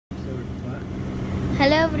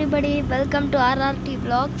Hello everybody, welcome to RRT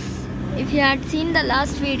vlogs. If you had seen the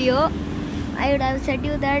last video, I would have said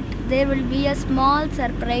you that there will be a small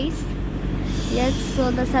surprise. Yes, so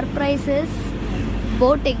the surprise is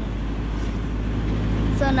boating.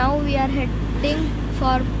 So now we are heading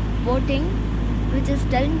for boating, which is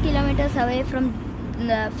 10 kilometers away from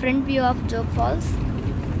the front view of Joke Falls.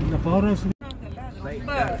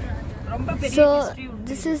 So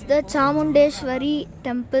this is the Chamundeshwari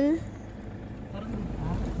temple.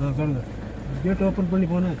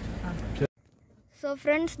 So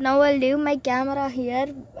friends, now I'll leave my camera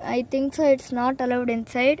here. I think so it's not allowed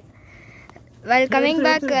inside. While coming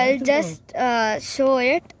back, I'll just show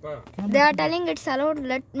it. They are telling it's allowed.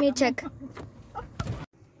 Let me check.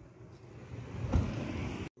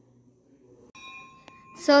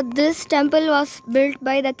 So this temple was built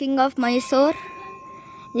by the king of Mysore.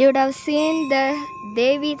 You would have seen the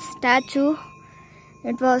Devi statue.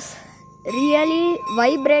 It was really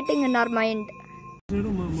vibrating in our mind.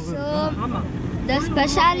 So the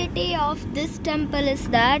speciality of this temple is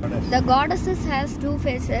that the goddesses has two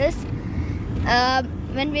faces.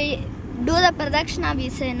 When we do the Pradakshina we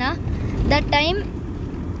say na, that time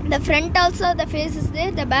the front also the face is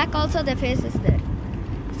there, the back also the face is there.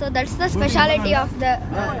 So that's the speciality of the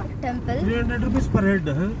temple. 300 rupees per head,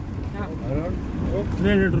 huh? Around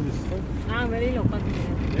 300 rupees. Very low.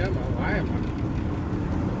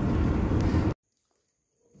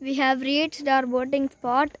 We have reached our boating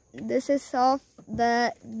spot. This is of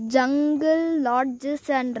the Jungle Lodges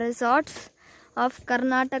and Resorts of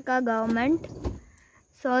Karnataka government.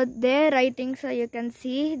 So there I think so you can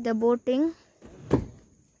see the boating.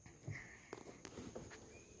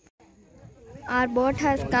 Our boat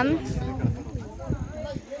has come.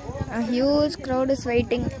 A huge crowd is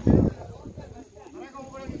waiting.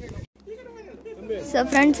 So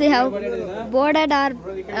friends, we have boarded our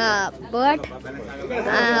boat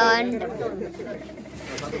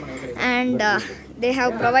and they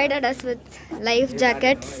have provided us with life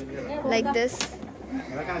jackets like this.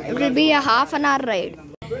 It will be a half-an-hour ride.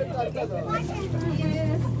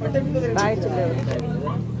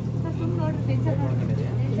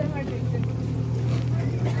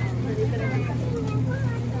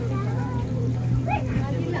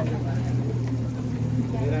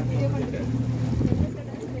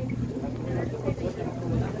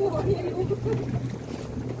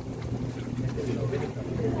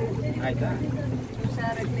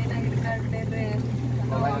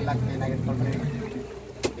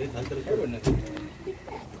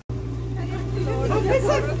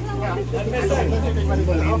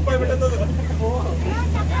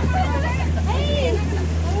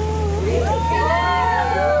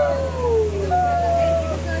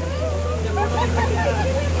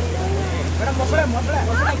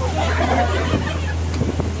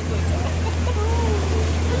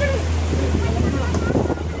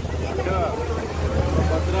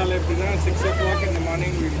 Left 6 o'clock in the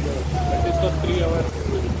morning. We'll go. That is for 3 hours.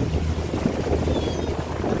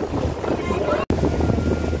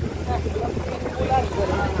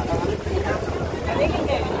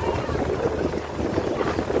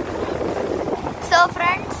 So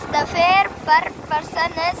friends, the fare per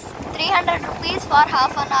person is 300 rupees for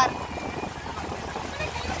half an hour.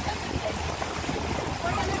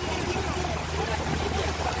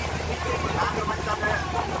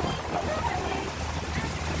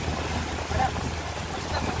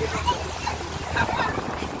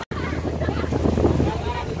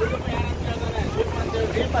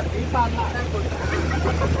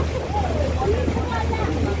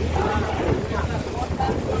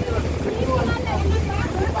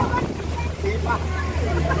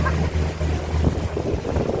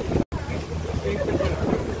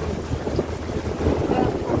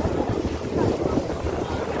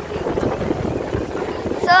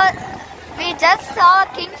 So we just saw a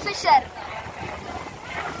kingfisher.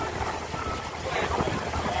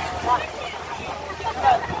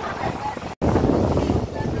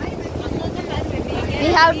 We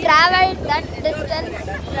have travelled that distance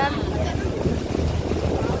from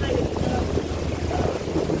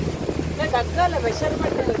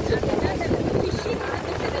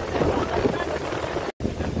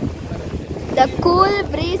the cool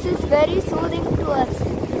breeze is very soothing to us.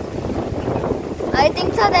 I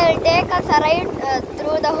think so they will take us a ride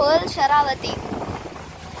through the whole Sharavathi.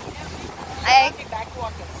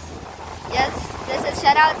 Yes, this is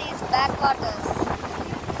Sharavathi's backwaters.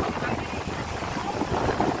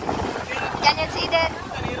 Can you see there?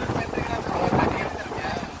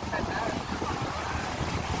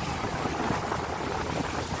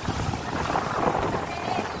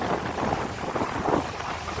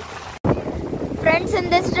 Friends, in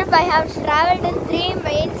this trip I have travelled in 3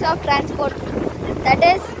 means of transport. That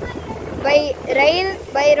is by rail,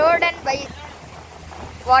 by road and by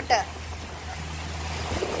water.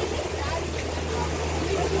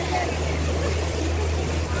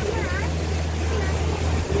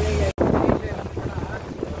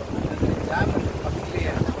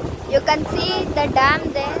 You can see the dam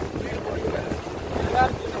there.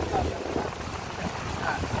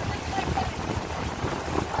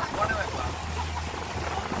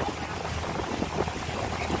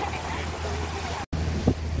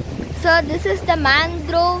 So this is the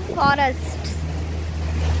mangrove forest.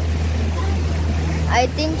 I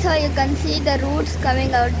think so. You can see the roots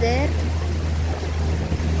coming out there.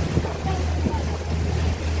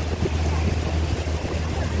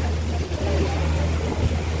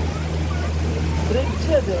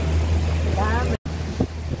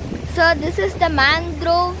 So this is the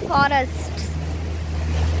mangrove forest.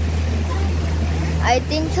 I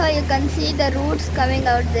think so. You can see the roots coming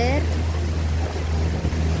out there.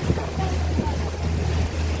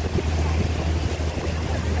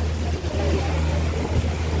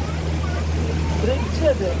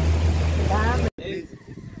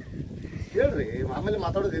 ಹೇಳ್ರಿ ಆಮೇಲೆ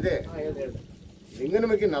ಮಾತಾಡೋದಿದೆ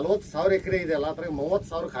ಲಿಂಗನಮಕ್ಕಿ 40,000 ಎಕರೆ ಇದೆ ಅಲ್ಲ ಅದ್ರ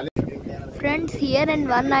 30,000 ಖಾಲಿ. Friends, here in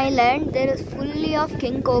one island there is fully of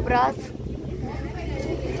king cobras.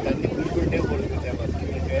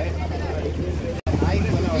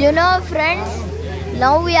 You know friends,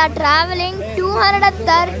 now we are traveling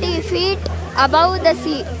 230 feet above the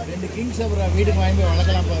sea.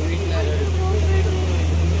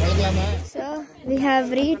 So we have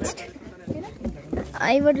reached.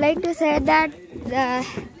 I would like to say that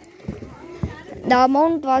the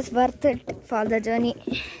amount was worth it for the journey.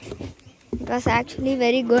 It was actually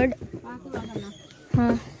very good.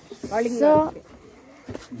 So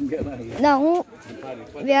now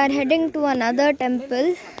we are heading to another temple.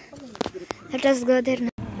 Let us go there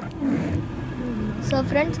now. So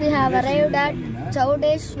friends, we have arrived at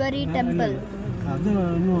Aghoreshwar temple.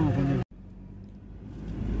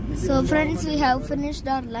 So friends, we have finished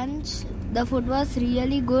our lunch. The food was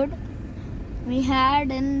really good. We had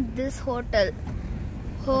in this hotel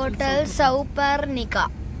Sauparnika.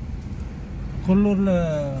 கொல்லூர்ல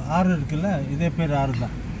ஆறு இருக்குல்ல இதே பேர் ஆறு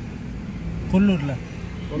தான்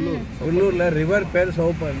கொல்லூர்ல river பேர்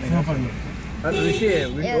சௌப்பர்ணி அது ரிஷி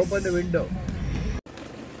open the window.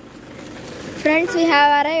 Friends, we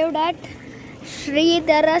have arrived at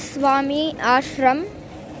Sridhara Swami Ashram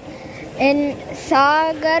in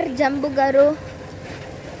Sagar Jambugaru,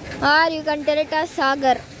 or you can tell it as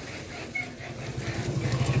Sagar.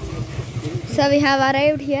 So we have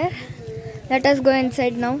arrived here. Let us go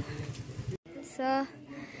inside now. So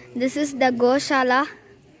this is the Goshala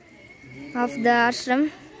of the ashram.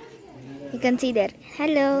 You can see there.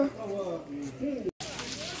 Hello.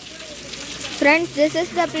 Friends, this is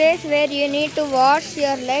the place where you need to wash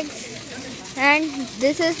your legs, and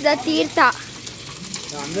this is the Tirtha.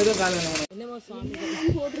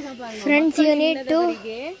 Friends, you need to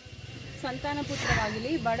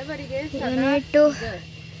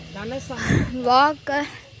walk a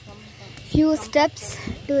few steps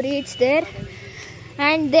to reach there,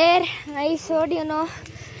 and there I showed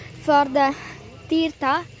for the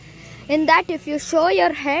Tirtha. In that, if you show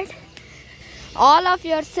your head, all of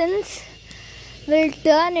your sins will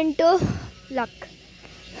turn into luck.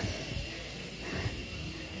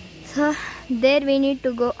 So there we need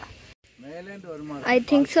to go. I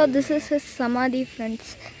think so. This is his samadhi, friends.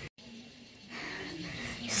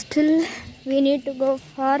 Still we need to go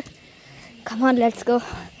far. Come on, let's go.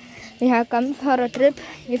 We have come for a trip.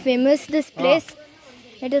 If we miss this place,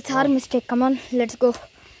 it is our mistake. Come on, let's go.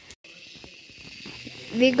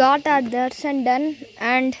 We got our darshan done,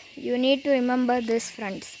 and you need to remember this,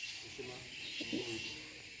 friends.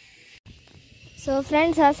 So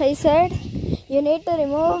friends, as I said, you need to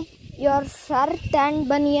remove your shirt and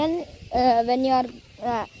banyan when you are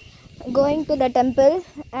going to the temple,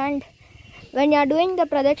 and when you are doing the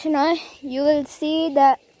pradakshina, you will see the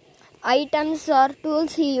items or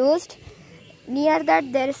tools he used. Near that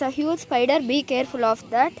there is a huge spider. Be careful of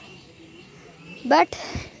that. But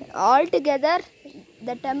altogether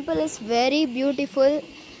the temple is very beautiful,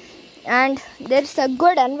 and there is a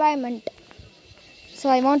good environment. So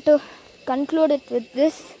I want to conclude it with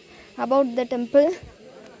this about the temple.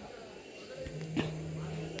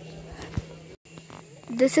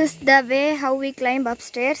 This is the way how we climb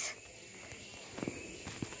upstairs,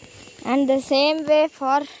 and the same way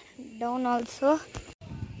for down also.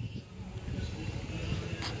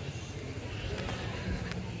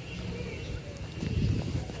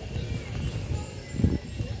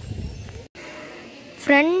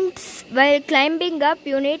 Friends, while climbing up,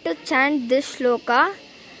 you need to chant this shloka.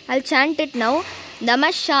 I'll chant it now.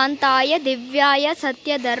 Namah Shantaya Divyaya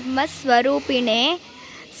Satya Dharma Swarupine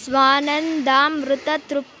Swanandamruta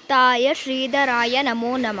Truptaya Sridharaya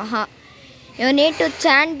Namo Namaha. You need to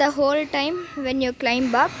chant the whole time when you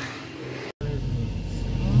climb up.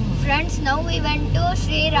 Friends, now we went to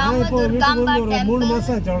Sri Ramadurgamba temple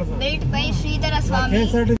built by Sridhara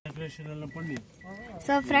Swami.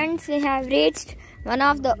 So friends, we have reached one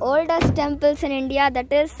of the oldest temples in India,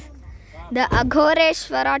 that is the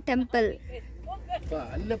Aghoreshwar temple.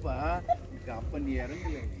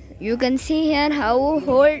 You can see here how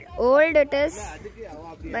old it is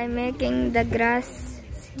by making the grass.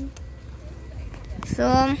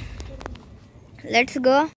 So let's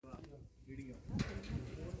go.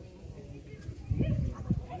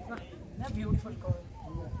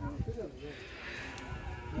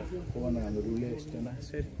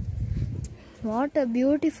 What a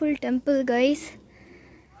beautiful temple, guys.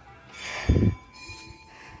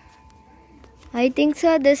 I think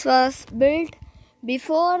so this was built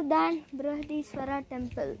before than Brihadishwara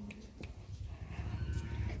temple.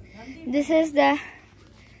 This is the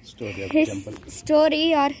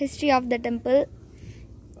story or history of the temple.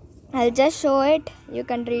 I'll just show it, you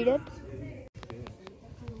can read it.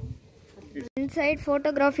 Inside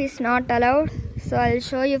photography is not allowed, so I'll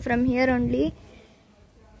show you from here only.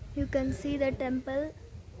 You can see the temple.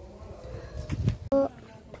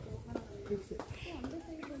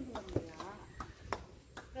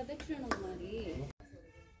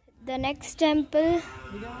 The next temple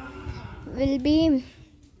will be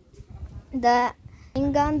the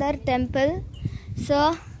Lingandhar temple,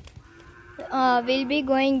 so we'll be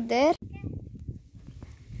going there.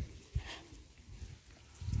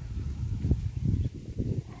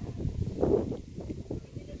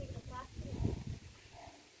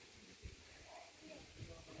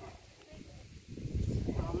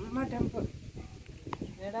 Temple.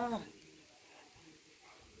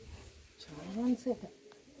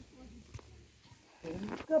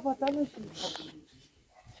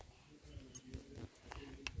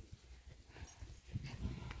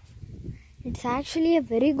 It's actually a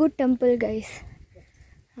very good temple, guys.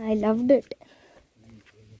 I loved it.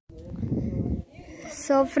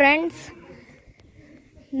 So friends,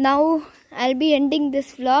 now I'll be ending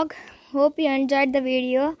this vlog. Hope you enjoyed the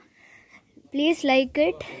video. Please like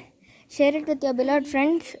it, share it with your beloved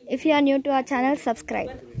friends. If you are new to our channel,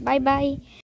 subscribe. Bye bye.